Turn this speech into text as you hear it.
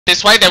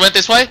This way, they went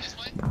this way.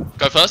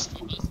 Go first.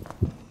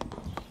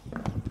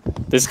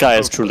 This guy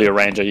is truly a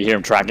ranger. You hear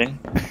him tracking.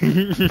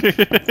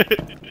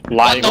 Lying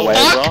What the away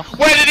as well. fuck?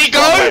 Where did he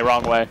go?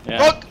 Wrong way.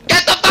 Yeah. Look,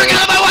 get the fuck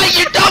out of my way,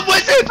 you dumb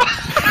wizard!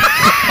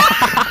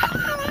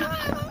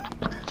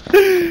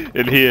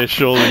 In here,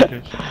 surely. No,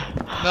 what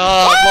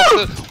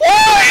the...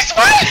 Oh, he's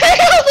right here!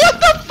 What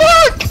the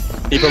fuck?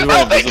 He probably Oh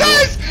went my invisible.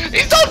 guys!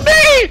 He's on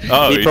me!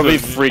 Oh, He he's probably a-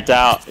 freaked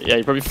out. Yeah,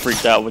 he probably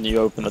freaked out when you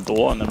opened the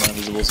door and then went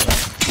invisible. So.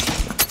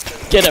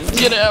 Get him!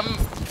 Get him!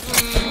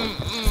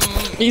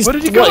 He's, Where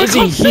did he go? what is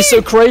he? He's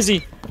so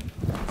crazy.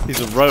 He's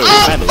a rogue.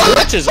 Man, the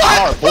witches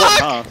are important,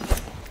 huh?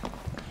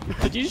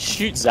 Did you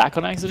shoot Zach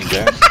on accident,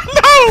 Jared? No!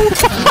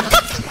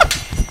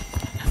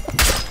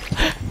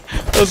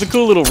 That was a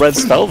cool little red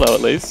spell, though.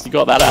 At least you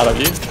got that out of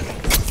you.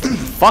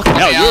 Fucking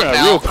hell, you're in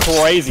a real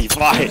crazy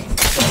fight.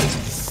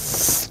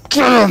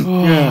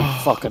 Yeah,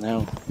 fucking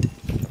hell.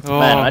 Oh,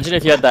 Man, imagine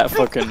if you had that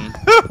fucking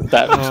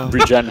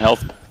regen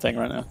health thing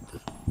right now.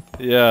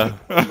 yeah.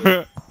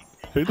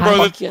 Who How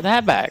the, did you get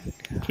that back?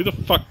 who the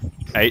fuck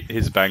ate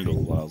his bangle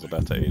while I was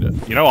about to eat it?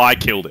 You know I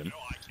killed him.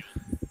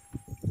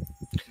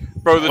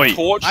 Bro, the Wait.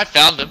 torch. I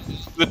found him.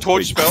 The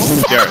torch spell.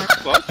 Garrett,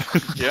 What?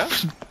 Yeah.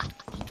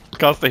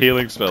 cast a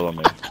healing spell on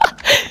me.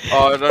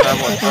 Oh, I don't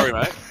have one. Sorry,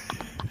 mate.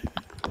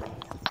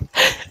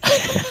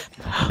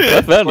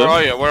 I found Where him.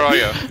 are you? Where are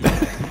you?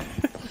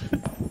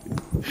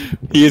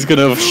 He is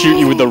gonna shoot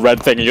you with the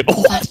red thing and you.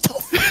 Oh, what the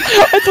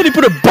I thought he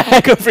put a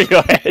bag over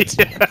your head.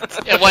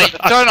 Yeah, wait,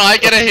 don't I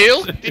get a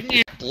heal? Didn't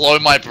you blow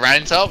my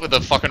brains out with a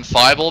fucking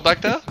fireball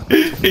back there?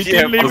 He Yeah,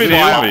 didn't even but hear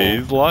fireball. me.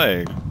 He's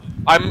lying.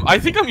 I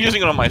think I'm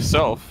using it on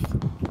myself.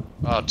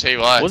 Oh,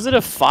 TY. Was it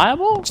a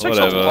fireball? It takes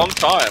Whatever. a long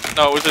time.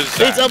 No, it was a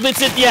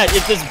It's yeah.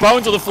 If there's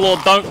bones on the floor,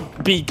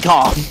 don't be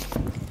calm.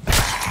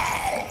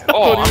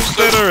 Oh, I'm He's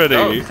dead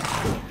already.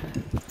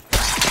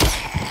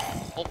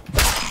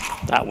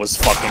 That was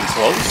fucking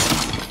close.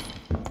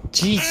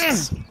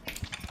 Jesus.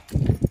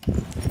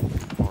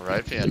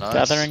 Alright, yeah, nice.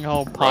 Gathering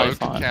whole pie Rogue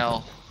fine.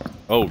 cow.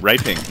 Oh,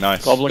 raping.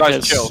 Nice. Goblin Guys,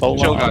 gets chill.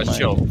 solo Chill, guys, only.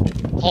 chill.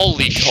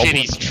 Holy shit,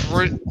 he's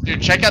true.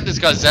 Dude, check out this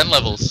guy's Zen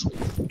levels.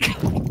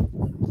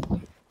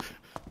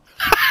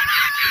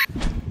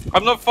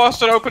 I'm not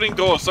fast at opening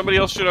doors. Somebody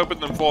else should open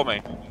them for me.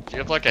 Do you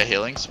have like a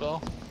healing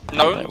spell?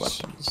 No. Melee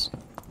weapons.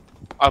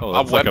 A Oh,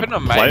 that's like weapon, a a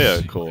mace.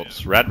 player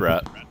corpse. Rad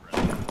rat.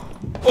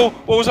 Oh,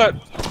 what was that?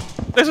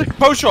 There's like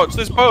bow shots.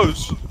 There's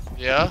bows.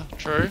 Yeah,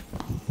 true.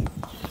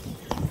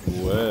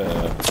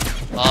 Where?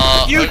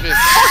 You over-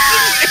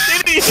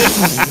 idiot!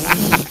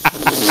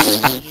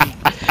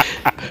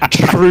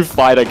 True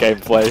fighter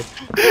gameplay.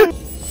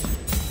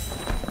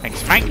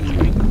 Thanks, Frank.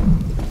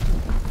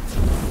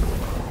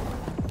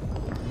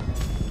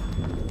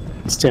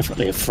 It's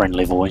definitely a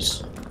friendly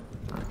voice.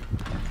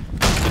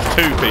 There's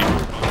two people.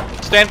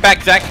 Stand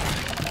back, Zach.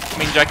 I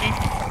mean, Jackie.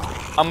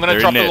 I'm gonna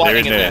They're drop in the there,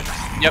 lightning they're in in there.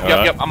 there. Yep,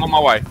 Alright. yep. I'm on my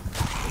way.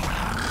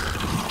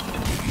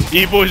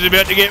 You boys are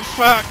about to get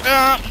fucked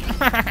up.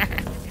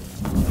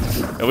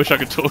 I wish I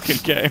could talk in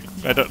game.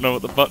 I don't know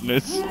what the button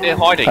is. They're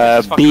hiding.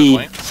 It's fucking B,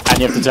 annoying. and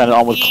you have to turn it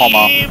on with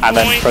comma, and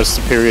then press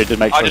the period to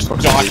make I sure it's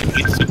just died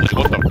proximity. instantly.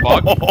 What the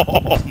fuck? Oh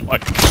my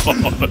god.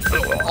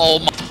 Oh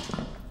my.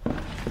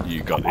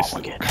 You got this. Oh,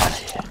 get out of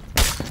here.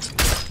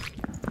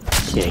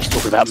 Yeah, he's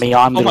talking about me,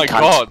 I'm Oh little my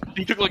cunt. god.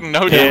 He took like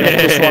no Yeah.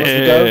 damage. This one has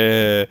to go.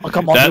 Yeah. Oh,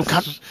 come on, you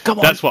cunt. Come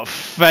on. That's what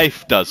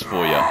faith does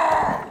for you.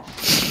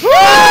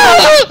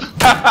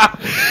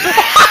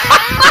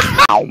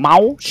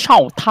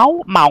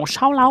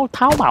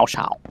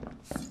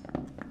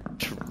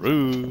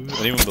 True.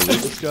 Anyone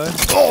believe this guy?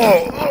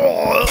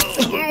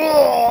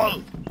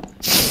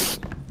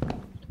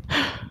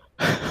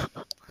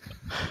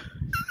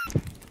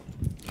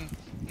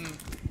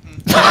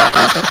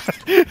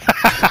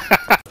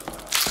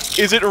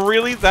 Is it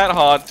really that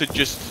hard to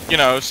just, you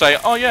know, say,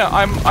 oh yeah,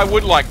 I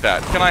would like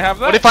that. Can I have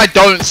that? What if I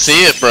don't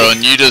see it, bro,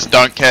 and you just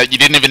don't care? You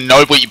didn't even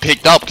know what you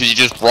picked up because you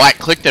just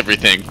right-clicked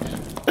everything.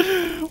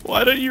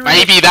 Why don't you read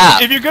Maybe it? that.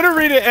 If you're gonna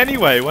read it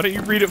anyway, why don't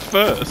you read it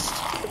first?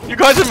 You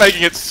guys are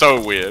making it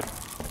so weird.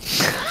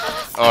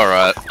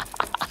 Alright.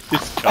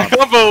 This I cunt.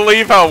 can't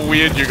believe how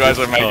weird you guys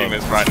are making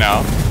this right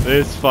now.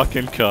 This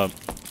fucking cunt.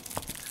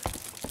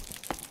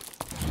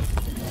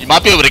 You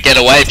might be able to get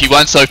away if you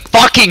weren't so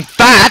fucking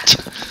fat!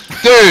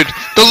 Dude,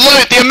 the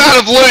loot, the amount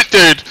of loot,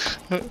 dude!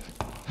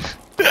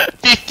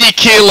 50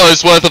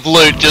 kilos worth of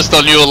loot just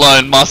on you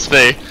alone, must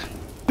be.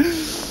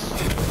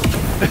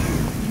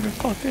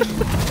 Fucking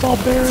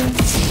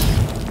barbarians.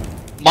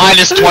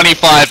 Minus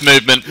 25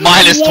 movement,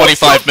 minus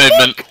 25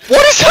 movement.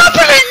 What is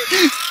happening?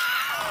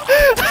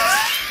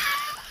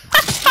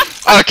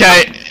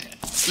 Okay.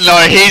 No,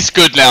 he's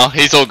good now.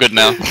 He's all good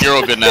now. You're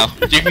all good now.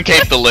 You can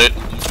keep the loot.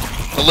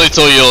 The loot's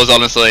all yours,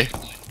 honestly.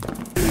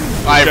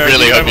 I Jared,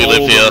 really hope you have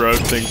live all here. the rogue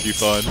things you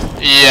find.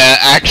 Yeah,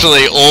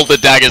 actually, all the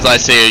daggers I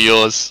see are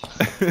yours.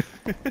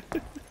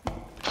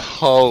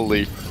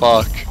 Holy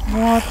fuck.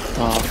 What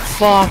the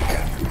fuck?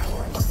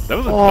 That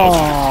was a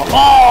dog.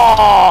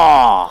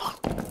 Oh!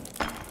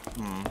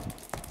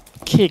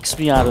 kicks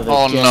me out of the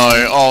Oh game.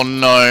 no, oh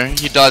no.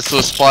 He dies to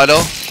a spider.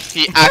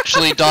 He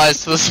actually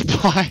dies to the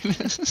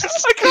spiders.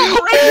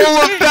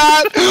 All of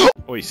that!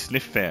 Oi,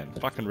 sniff fan.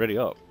 Fucking ready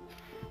up.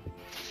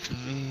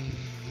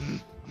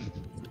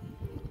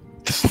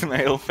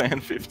 Snail fan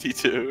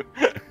 52.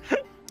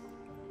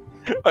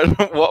 I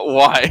don't, what?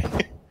 Why?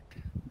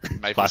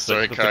 Maple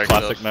Story Classic, that's a character.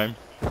 classic name.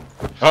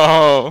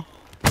 Oh.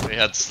 We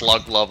had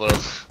Slug Lover.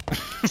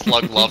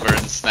 Slug Lover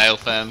and Snail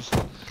Fan.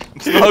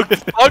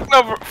 Slug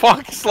number.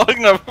 Fuck. Slug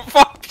number.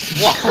 Fuck.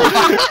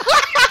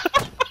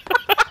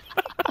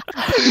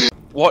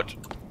 What?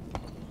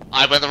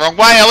 I went the wrong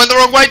way, I went the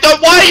wrong way!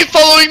 Don't, why are you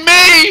following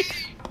me?!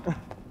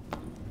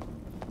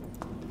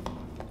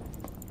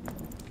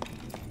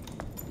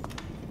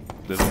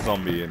 There's a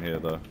zombie in here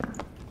though.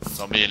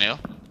 Zombie in here?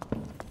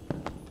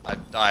 I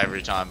die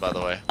every time, by the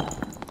way.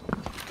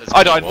 There's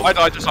I died. people. I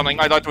died to something.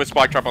 I died to a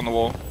spike trap on the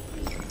wall.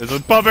 There's a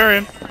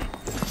barbarian!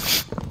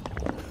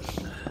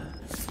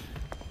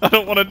 I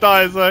don't want to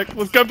die, Zach.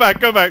 Let's go back,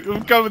 go back. We'll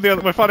go with the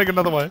other. We're finding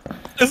another way.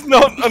 There's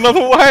not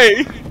another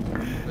way.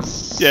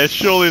 Yeah,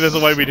 surely there's a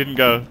way we didn't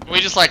go. Can we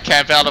just like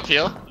camp out up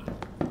here?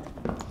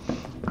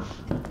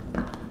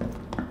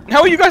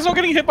 How are you guys not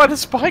getting hit by the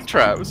spike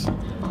traps?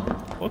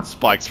 What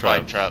spike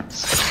Spike trap?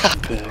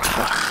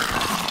 traps.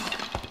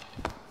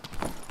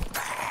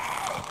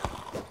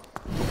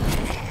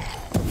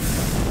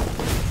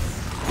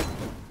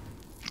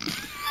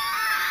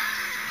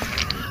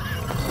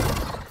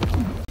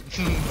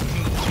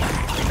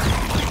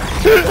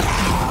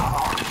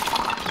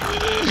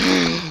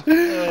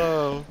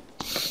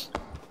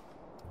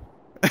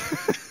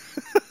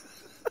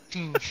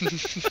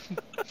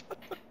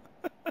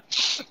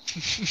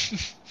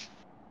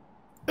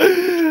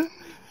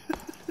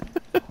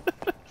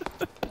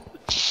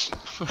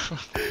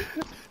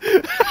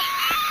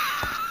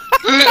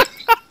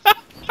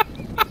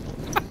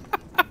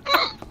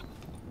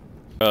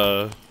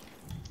 Oh.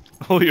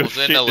 All your Well,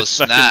 then shit there is was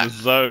stuck Snap. in the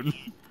zone.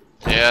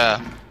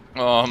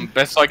 Yeah.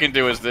 Best I can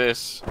do is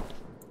this.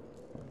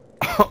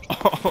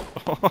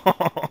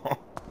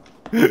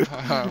 You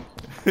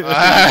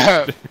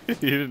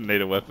didn't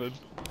need a weapon.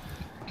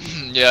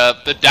 Yeah,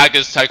 the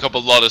daggers take up a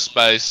lot of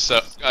space,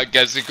 so I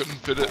guess he couldn't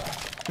fit it.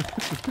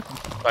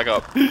 Back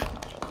up.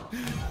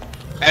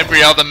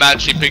 Every other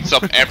match he picks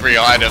up every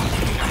item.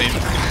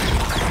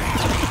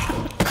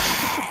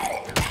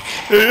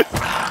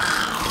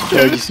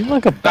 Yo, you seem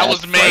like a That bad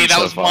was me, friend that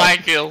so was far. my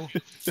kill.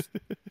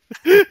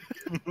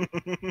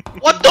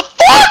 What the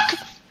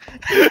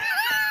fuck?!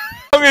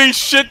 I'm getting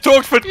shit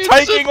talked for It's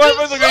taking a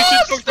weapons. I'm getting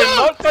shit talked for disaster!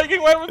 not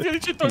taking weapons. I'm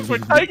getting shit talked for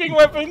taking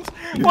weapons.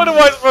 What am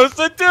I supposed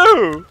to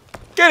do?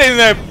 Get in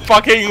there,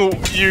 fucking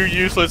you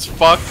useless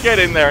fuck. Get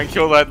in there and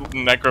kill that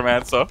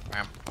necromancer.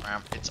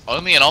 It's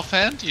only an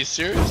offhand? Are you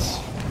serious?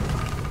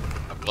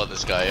 I've got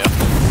this guy, yeah.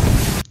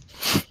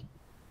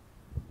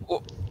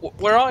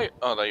 Where are you?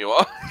 Oh, there you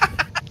are.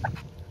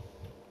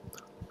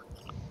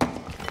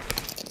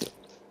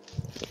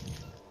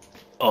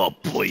 Oh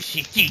boys,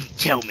 you didn't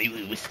tell me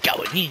we was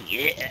going in,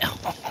 yeah?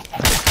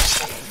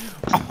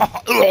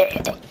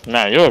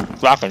 Man, you're a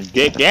fucking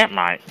dick ant,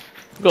 mate.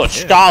 You got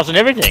stars and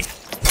everything.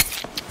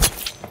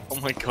 Oh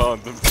my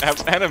god,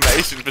 the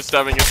animation for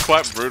stabbing is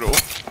quite brutal.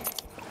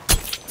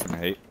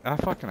 I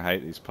fucking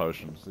hate these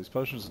potions. These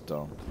potions are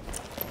dumb.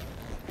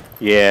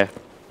 Yeah.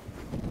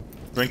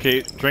 Drink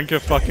a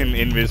fucking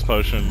invis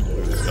potion.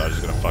 This guy's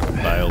just gonna fucking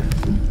bail.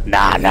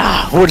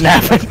 Nah, wouldn't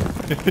happen.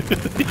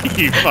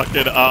 You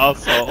fucking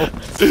asshole.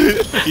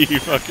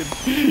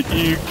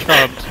 You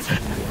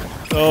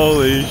cunt.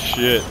 Holy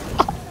shit.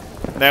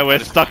 Now we're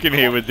stuck in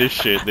here with this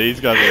shit.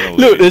 These guys are gonna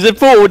Look, leave. there's a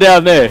portal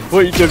down there. What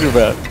are you talking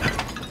about?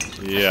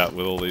 Yeah,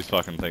 with all these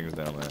fucking things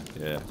down there.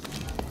 Yeah.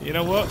 You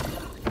know what?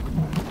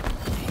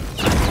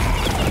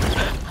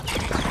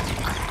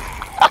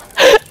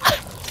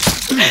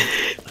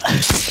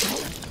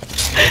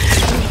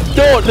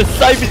 Not the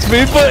safest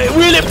move, but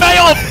will it pay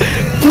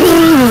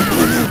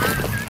off?